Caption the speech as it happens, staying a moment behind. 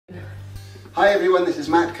Hi everyone, this is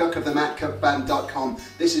Matt Cook of the mattcookband.com.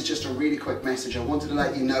 This is just a really quick message. I wanted to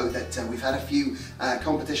let you know that we've had a few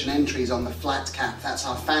competition entries on the Flat Cap. That's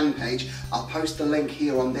our fan page. I'll post the link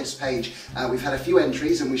here on this page. We've had a few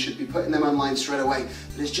entries and we should be putting them online straight away.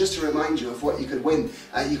 But it's just to remind you of what you could win.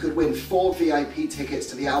 You could win 4 VIP tickets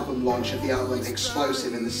to the album launch of the album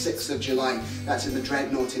Explosive in the 6th of July. That's in the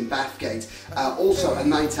Dreadnought in Bathgate. Also a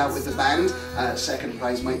night out with the band. Second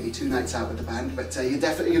prize might be 2 nights out with the band, but you're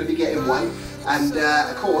definitely going to be getting one. And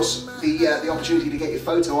of course, the opportunity to get your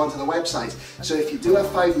photo onto the website. So if you do have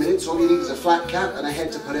 5 minutes, all you need is a flat cap and a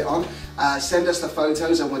head to put it on. Send us the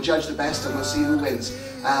photos and we'll judge the best and we'll see who wins.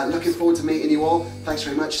 Looking forward to meeting you all. Thanks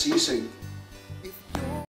very much. See you soon.